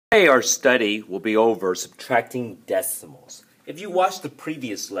Today our study will be over subtracting decimals. If you watched the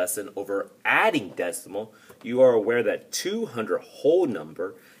previous lesson over adding decimal, you are aware that 200 whole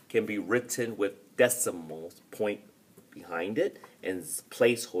number can be written with decimal point behind it and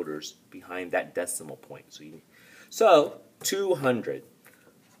placeholders behind that decimal point. So 200.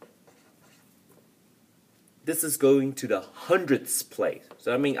 This is going to the hundredths place.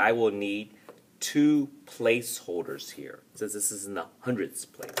 So that means I will need two placeholders here, since this is in the hundredths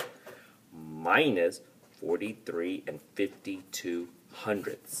place, minus 43 and 52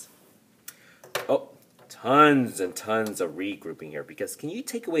 hundredths. Oh, tons and tons of regrouping here, because can you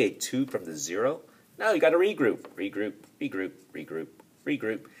take away a 2 from the 0? No, you got to regroup, regroup, regroup, regroup,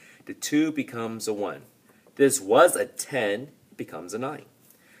 regroup. The 2 becomes a 1. This was a 10, it becomes a 9.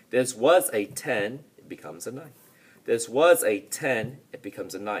 This was a 10, it becomes a 9. This was a 10, it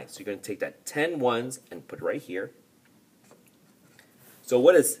becomes a 9. So you're going to take that 10 ones and put it right here. So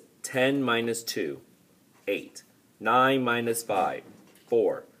what is 10 minus 2? 8. 9 minus 5?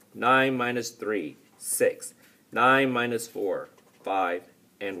 4. 9 minus 3? 6. 9 minus 4? 5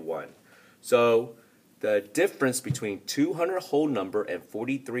 and 1. So the difference between 200 whole number and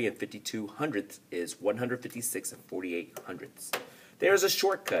 43 and 52 hundredths is 156 and 48 hundredths. There's a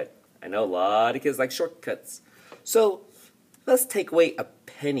shortcut. I know a lot of kids like shortcuts. So let's take away a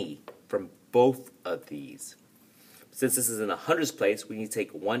penny from both of these. Since this is in a hundredths place, we need to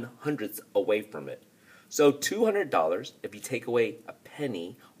take 1/100th away from it. So $200, if you take away a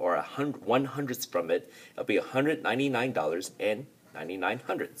penny or 1/100th from it, it'll be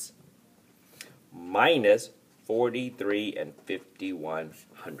 $199.99 minus 43 and 51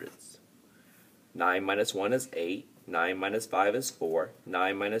 hundredths. 9 minus 1 is 8. 9 minus 5 is 4.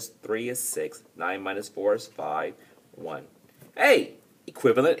 9 minus 3 is 6. 9 minus 4 is 5. 1. Hey!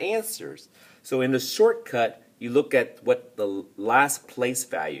 Equivalent answers. So in the shortcut, you look at what the last place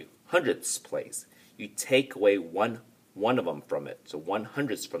value, hundredths place. You take away one of them from it. So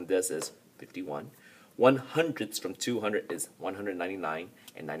 1/100th from this is 51. 1/100th from 200 is 199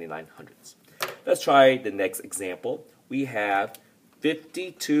 and 99 hundredths. Let's try the next example. We have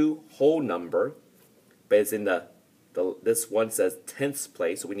 52 whole number, but it's in this one says tenths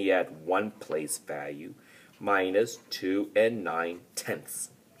place, so we need to add one place value, minus 2 and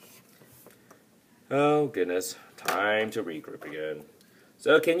 9/10. Oh goodness, time to regroup again.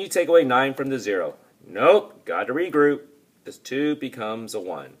 So can you take away 9 from the 0? Nope, got to regroup. This 2 becomes a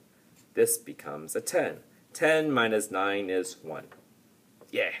 1. This becomes a 10. 10 minus 9 is 1.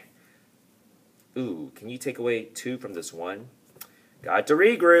 Yeah. Ooh, can you take away 2 from this 1? Got to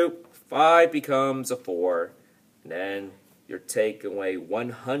regroup. 5 becomes a 4. And then you're taking away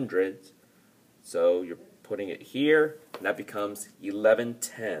 1/100, so you're putting it here, and that becomes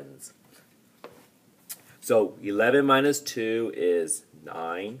 11/10. So 11 minus 2 is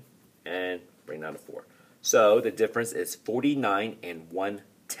 9, and bring down to 4. So the difference is 49 and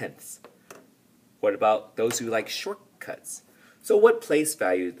 1/10. What about those who like shortcuts? So what place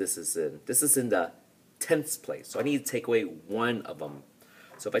value this is in? This is in the tenths place, so I need to take away one of them.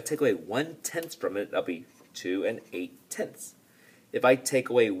 So if I take away 1/10 from it, that'll be 2 and 8/10. If I take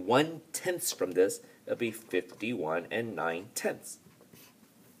away 1/10 from this, it'll be 51 and 9/10.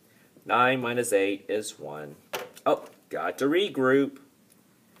 9 minus 8 is 1. Oh, got to regroup.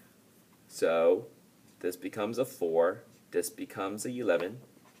 So this becomes a 4. This becomes a 11.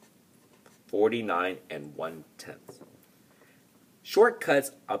 49 and 1/10.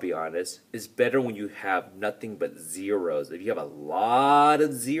 Shortcuts, I'll be honest, is better when you have nothing but zeros. If you have a lot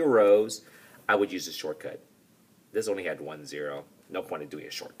of zeros, I would use a shortcut. This only had 1 0. No point in doing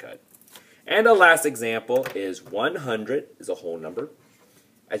a shortcut. And the last example is 100 is a whole number.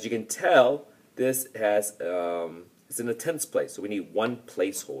 As you can tell, this has it's in the tenths place, so we need one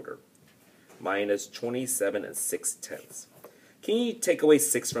placeholder. Minus 27 and 6/10. Can you take away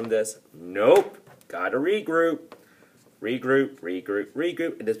 6 from this? Nope. Gotta regroup. Regroup, regroup,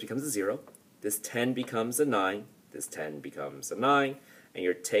 regroup, and this becomes a 0. This 10 becomes a 9. This 10 becomes a 9. And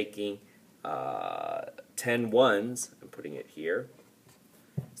you're taking 10 ones and putting it here.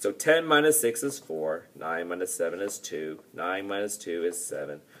 So 10 minus 6 is 4. 9 minus 7 is 2. 9 minus 2 is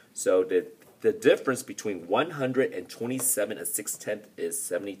 7. So the difference between 127 and 6/10 is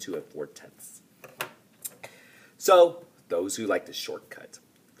 72 and 4/10. So those who like the shortcut.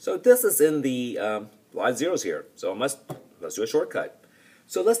 So this is in the a lot of zeros here. So let's do a shortcut.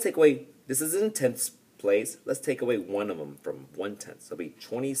 So let's take away, this is in tenths place. Let's take away one of them from 1/10. So it'll be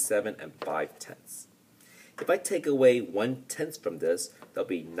 27 and 5/10. If I take away 1/10 from this, that'll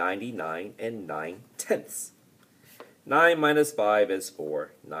be 99 and 9/10. 9 minus 5 is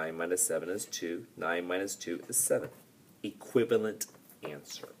 4. 9 minus 7 is 2. 9 minus 2 is 7. Equivalent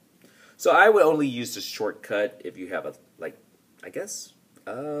answer. So I would only use the shortcut if you have a, like, I guess,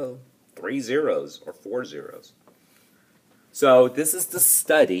 3 zeros or 4 zeros. So this is the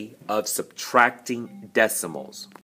study of subtracting decimals.